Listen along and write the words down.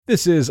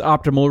This is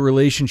Optimal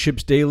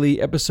Relationships Daily,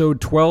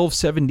 episode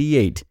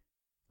 1278,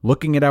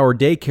 Looking at Our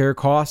Daycare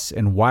Costs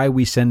and Why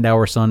We Send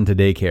Our Son to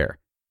Daycare,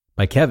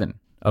 by Kevin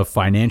of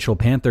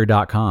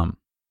FinancialPanther.com.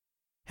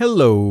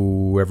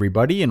 Hello,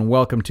 everybody, and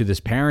welcome to this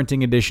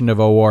parenting edition of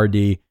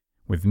ORD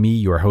with me,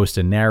 your host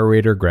and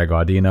narrator, Greg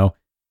Audino.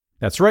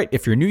 That's right,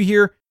 if you're new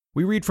here,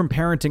 we read from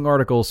parenting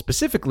articles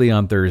specifically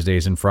on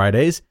Thursdays and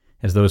Fridays,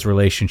 as those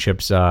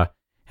relationships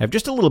have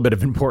just a little bit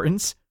of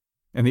importance.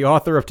 And the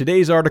author of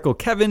today's article,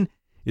 Kevin,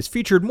 is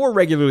featured more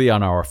regularly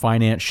on our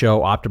finance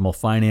show, Optimal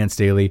Finance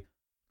Daily.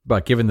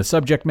 But given the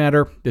subject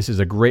matter, this is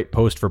a great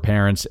post for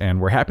parents, and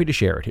we're happy to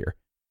share it here.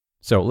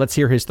 So let's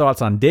hear his thoughts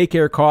on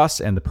daycare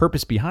costs and the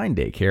purpose behind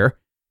daycare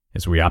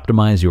as we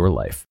optimize your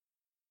life.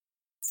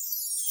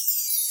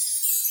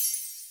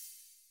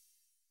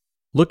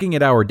 Looking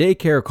at Our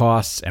Daycare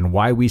Costs and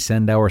Why We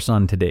Send Our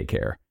Son to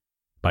Daycare,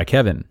 by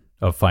Kevin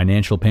of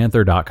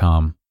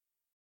FinancialPanther.com.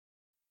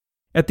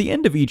 At the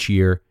end of each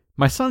year,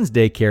 my son's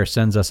daycare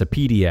sends us a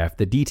PDF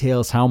that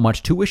details how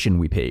much tuition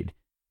we paid.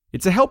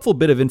 It's a helpful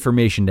bit of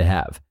information to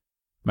have.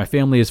 My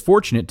family is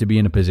fortunate to be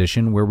in a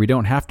position where we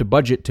don't have to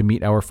budget to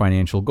meet our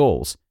financial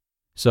goals.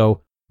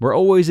 So, we're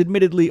always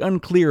admittedly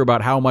unclear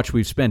about how much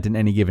we've spent in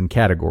any given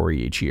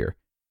category each year.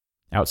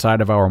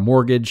 Outside of our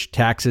mortgage,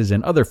 taxes,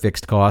 and other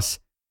fixed costs,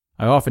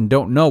 I often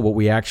don't know what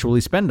we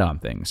actually spend on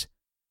things.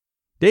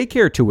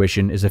 Daycare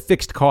tuition is a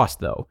fixed cost,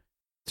 though,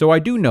 so I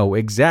do know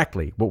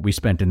exactly what we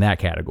spent in that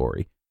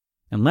category.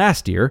 And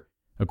last year,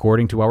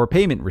 according to our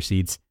payment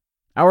receipts,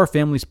 our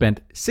family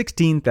spent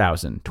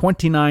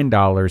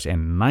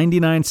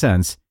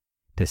 $16,029.99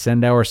 to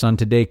send our son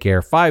to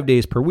daycare 5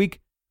 days per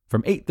week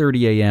from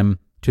 8:30 a.m.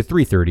 to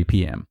 3:30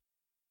 p.m.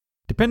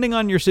 Depending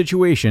on your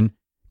situation,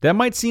 that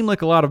might seem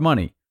like a lot of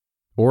money,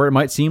 or it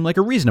might seem like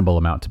a reasonable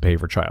amount to pay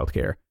for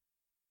childcare.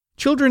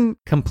 Children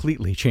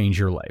completely change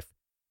your life.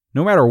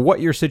 No matter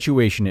what your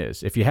situation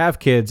is, if you have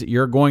kids,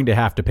 you're going to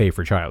have to pay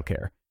for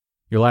childcare.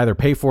 You'll either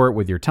pay for it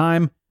with your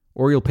time,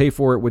 or you'll pay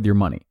for it with your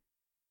money.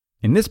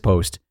 In this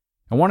post,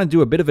 I want to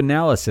do a bit of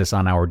analysis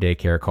on our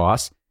daycare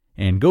costs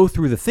and go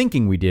through the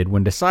thinking we did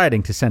when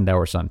deciding to send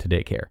our son to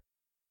daycare.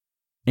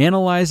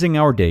 Analyzing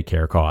our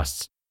daycare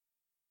costs.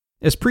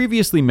 As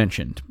previously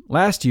mentioned,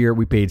 last year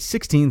we paid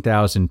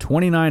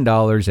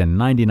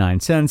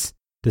 $16,029.99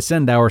 to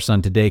send our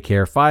son to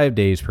daycare 5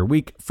 days per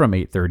week from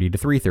 8:30 to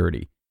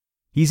 3:30.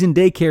 He's in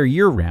daycare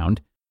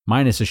year-round,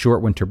 minus a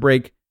short winter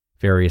break,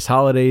 various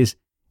holidays,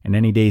 and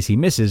any days he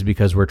misses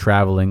because we're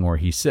traveling or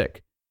he's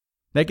sick.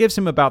 That gives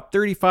him about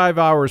 35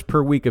 hours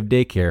per week of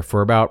daycare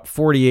for about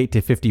 48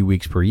 to 50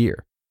 weeks per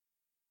year.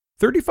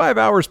 35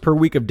 hours per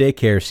week of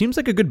daycare seems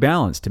like a good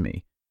balance to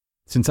me.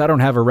 Since I don't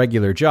have a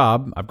regular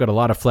job, I've got a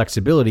lot of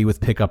flexibility with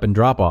pickup and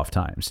drop-off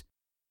times.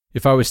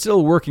 If I was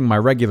still working my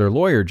regular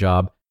lawyer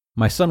job,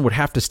 my son would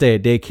have to stay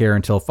at daycare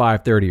until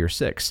 5:30 or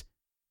 6.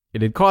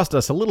 It'd cost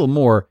us a little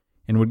more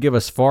and would give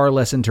us far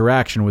less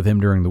interaction with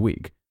him during the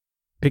week.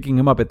 Picking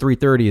him up at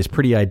 3:30 is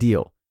pretty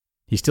ideal.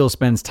 He still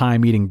spends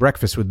time eating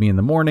breakfast with me in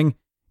the morning,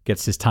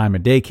 gets his time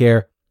at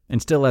daycare,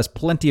 and still has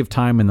plenty of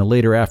time in the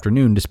later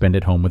afternoon to spend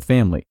at home with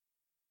family.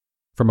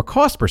 From a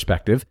cost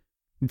perspective,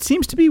 it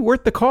seems to be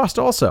worth the cost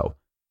also.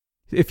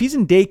 If he's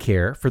in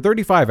daycare for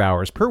 35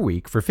 hours per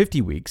week for 50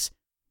 weeks,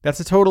 that's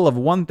a total of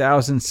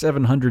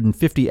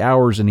 1,750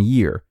 hours in a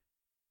year.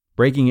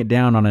 Breaking it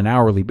down on an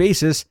hourly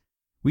basis,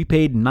 we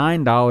paid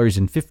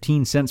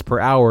 $9.15 per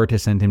hour to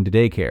send him to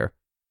daycare.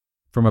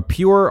 From a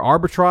pure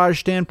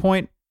arbitrage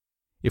standpoint,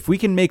 if we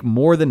can make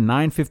more than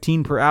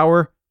 $9.15 per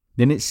hour,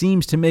 then it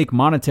seems to make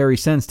monetary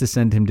sense to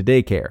send him to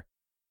daycare.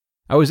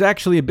 I was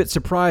actually a bit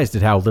surprised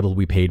at how little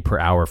we paid per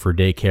hour for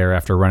daycare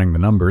after running the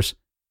numbers.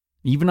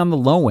 Even on the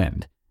low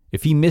end,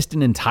 if he missed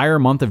an entire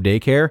month of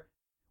daycare,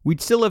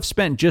 we'd still have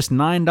spent just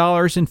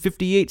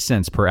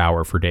 $9.58 per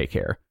hour for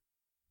daycare.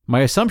 My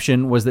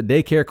assumption was that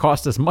daycare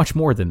cost us much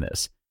more than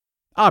this.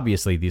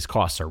 Obviously, these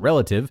costs are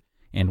relative,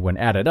 and when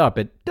added up,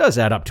 it does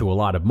add up to a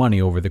lot of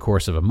money over the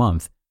course of a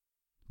month.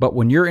 But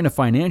when you're in a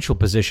financial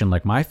position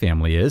like my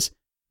family is,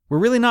 we're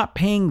really not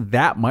paying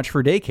that much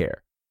for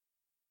daycare.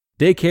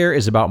 Daycare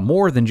is about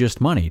more than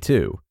just money,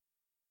 too.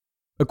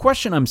 A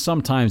question I'm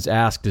sometimes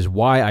asked is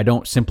why I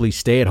don't simply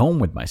stay at home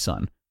with my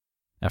son.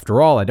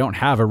 After all, I don't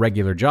have a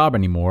regular job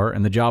anymore,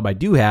 and the job I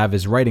do have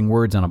is writing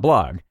words on a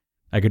blog.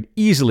 I could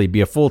easily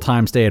be a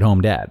full-time stay-at-home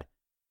dad.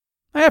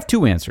 I have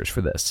two answers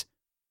for this.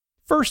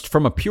 First,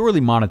 from a purely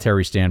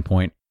monetary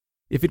standpoint,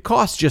 if it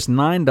costs just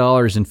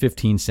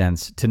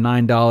 $9.15 to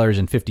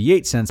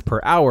 $9.58 per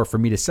hour for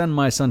me to send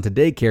my son to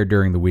daycare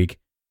during the week,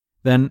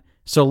 then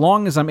so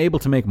long as I'm able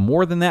to make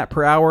more than that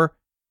per hour,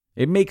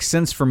 it makes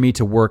sense for me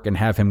to work and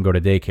have him go to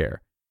daycare.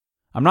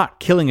 I'm not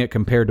killing it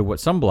compared to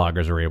what some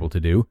bloggers are able to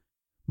do,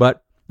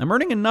 but I'm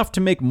earning enough to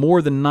make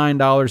more than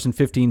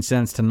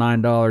 $9.15 to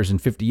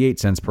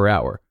 $9.58 per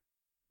hour.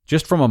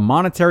 Just from a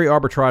monetary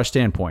arbitrage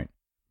standpoint,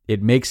 it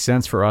makes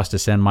sense for us to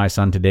send my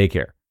son to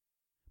daycare.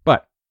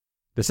 But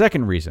the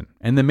second reason,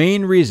 and the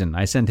main reason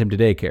I send him to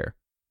daycare,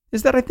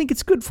 is that I think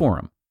it's good for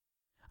him.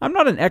 I'm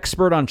not an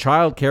expert on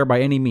childcare by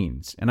any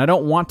means, and I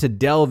don't want to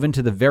delve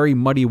into the very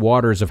muddy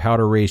waters of how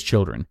to raise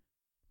children.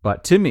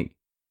 But to me,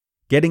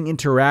 getting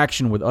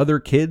interaction with other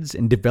kids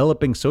and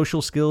developing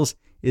social skills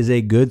is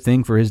a good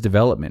thing for his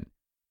development.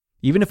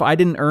 Even if I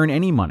didn't earn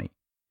any money,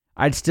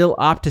 I'd still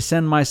opt to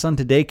send my son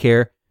to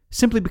daycare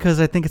simply because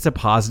I think it's a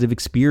positive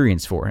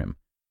experience for him.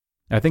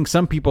 I think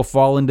some people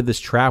fall into this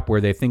trap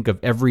where they think of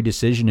every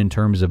decision in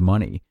terms of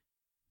money.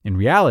 In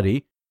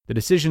reality, the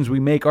decisions we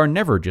make are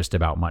never just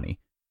about money.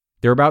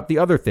 They're about the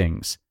other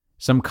things,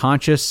 some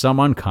conscious, some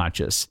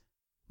unconscious.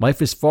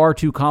 Life is far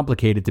too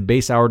complicated to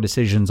base our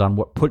decisions on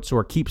what puts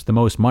or keeps the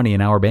most money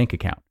in our bank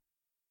account.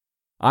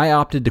 I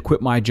opted to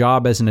quit my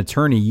job as an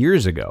attorney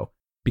years ago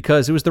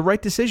because it was the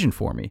right decision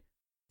for me.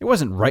 It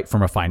wasn't right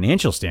from a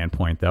financial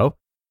standpoint, though.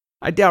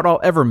 I doubt I'll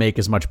ever make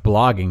as much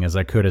blogging as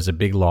I could as a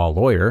big law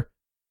lawyer.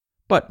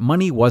 But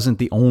money wasn't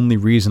the only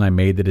reason I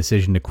made the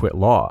decision to quit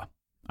law.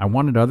 I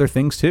wanted other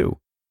things too.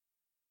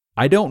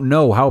 I don't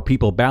know how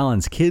people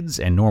balance kids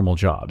and normal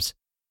jobs.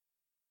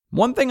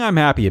 One thing I'm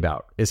happy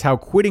about is how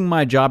quitting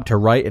my job to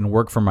write and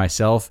work for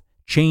myself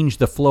changed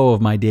the flow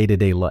of my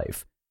day-to-day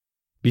life.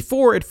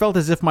 Before, it felt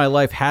as if my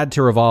life had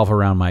to revolve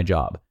around my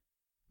job.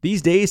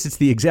 These days, it's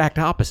the exact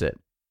opposite.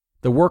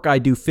 The work I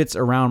do fits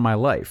around my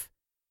life.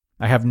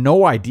 I have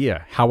no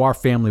idea how our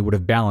family would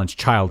have balanced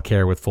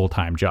childcare with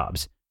full-time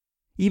jobs.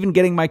 Even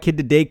getting my kid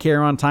to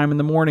daycare on time in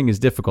the morning is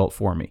difficult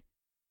for me.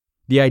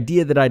 The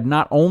idea that I'd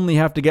not only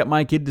have to get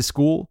my kid to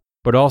school,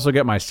 but also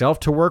get myself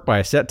to work by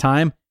a set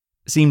time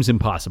seems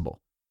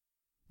impossible.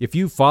 If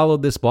you've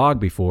followed this blog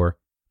before,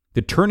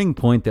 the turning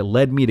point that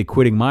led me to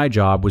quitting my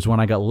job was when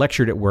I got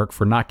lectured at work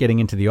for not getting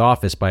into the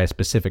office by a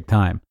specific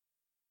time.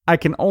 I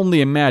can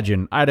only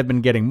imagine I'd have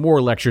been getting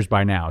more lectures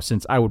by now,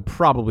 since I would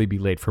probably be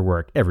late for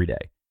work every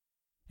day.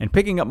 And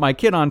picking up my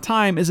kid on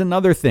time is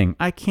another thing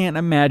I can't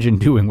imagine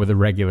doing with a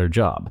regular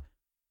job.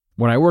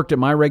 When I worked at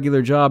my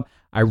regular job,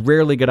 I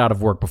rarely got out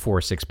of work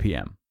before 6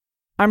 p.m.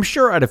 I'm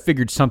sure I'd have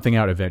figured something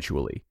out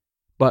eventually,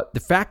 but the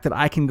fact that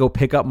I can go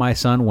pick up my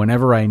son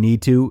whenever I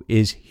need to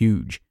is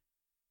huge.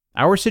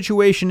 Our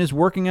situation is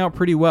working out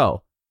pretty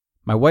well.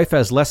 My wife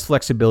has less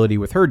flexibility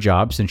with her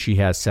job since she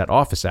has set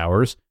office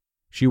hours.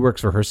 She works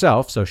for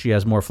herself, so she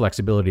has more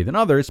flexibility than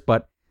others,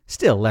 but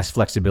still less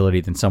flexibility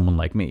than someone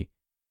like me.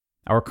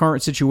 Our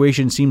current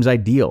situation seems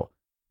ideal.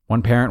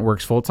 One parent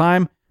works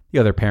full-time, the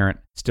other parent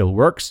still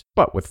works,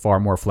 but with far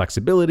more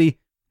flexibility,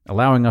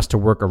 allowing us to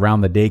work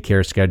around the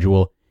daycare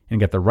schedule and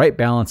get the right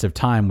balance of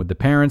time with the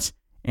parents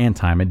and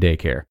time at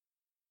daycare.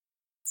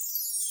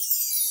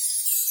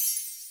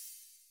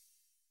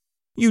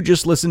 You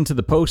just listened to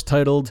the post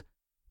titled,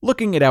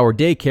 "Looking at Our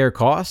Daycare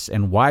Costs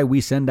and Why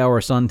We Send Our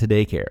Son to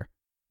Daycare"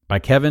 by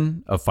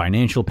Kevin of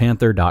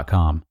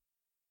FinancialPanther.com.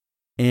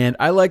 And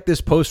I like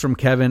this post from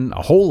Kevin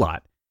a whole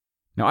lot.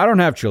 Now, I don't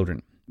have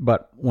children,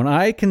 but when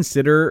I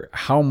consider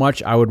how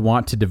much I would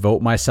want to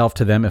devote myself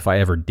to them if I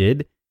ever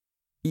did,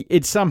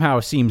 it somehow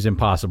seems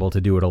impossible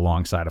to do it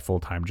alongside a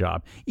full-time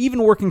job,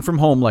 even working from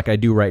home like I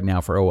do right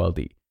now for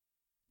OLD.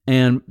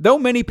 And though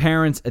many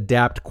parents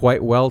adapt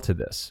quite well to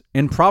this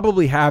and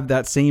probably have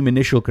that same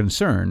initial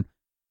concern,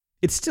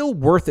 it's still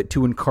worth it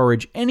to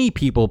encourage any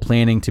people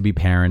planning to be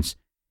parents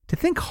to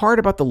think hard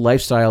about the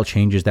lifestyle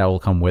changes that will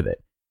come with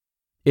it.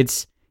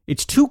 It's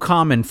too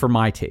common for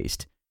my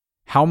taste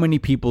how many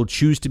people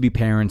choose to be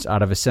parents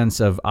out of a sense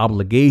of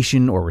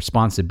obligation or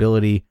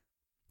responsibility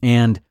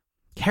and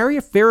carry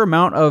a fair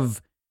amount of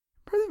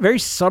very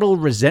subtle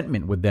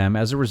resentment with them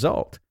as a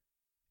result.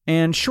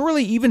 And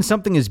surely even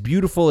something as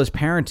beautiful as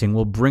parenting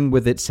will bring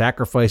with it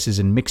sacrifices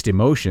and mixed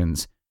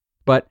emotions.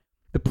 But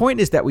the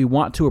point is that we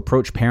want to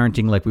approach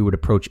parenting like we would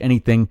approach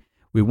anything.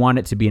 We want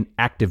it to be an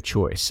active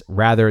choice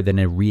rather than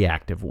a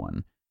reactive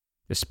one,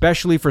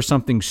 especially for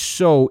something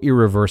so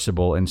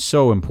irreversible and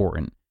so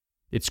important.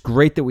 It's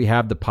great that we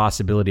have the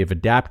possibility of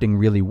adapting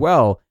really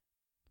well,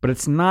 but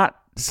it's not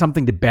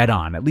something to bet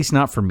on, at least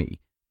not for me,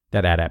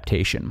 that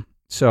adaptation.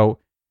 So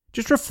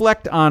just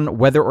reflect on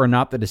whether or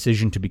not the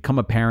decision to become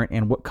a parent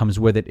and what comes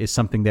with it is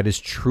something that is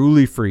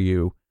truly for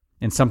you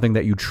and something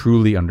that you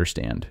truly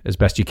understand as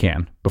best you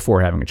can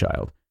before having a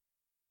child.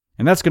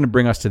 And that's going to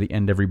bring us to the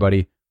end,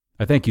 everybody.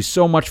 I thank you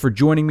so much for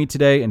joining me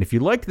today. And if you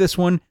liked this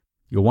one,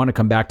 you'll want to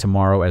come back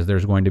tomorrow as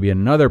there's going to be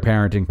another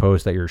parenting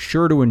post that you're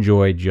sure to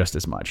enjoy just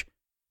as much.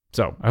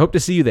 So I hope to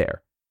see you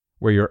there,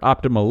 where your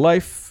optimal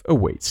life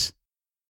awaits.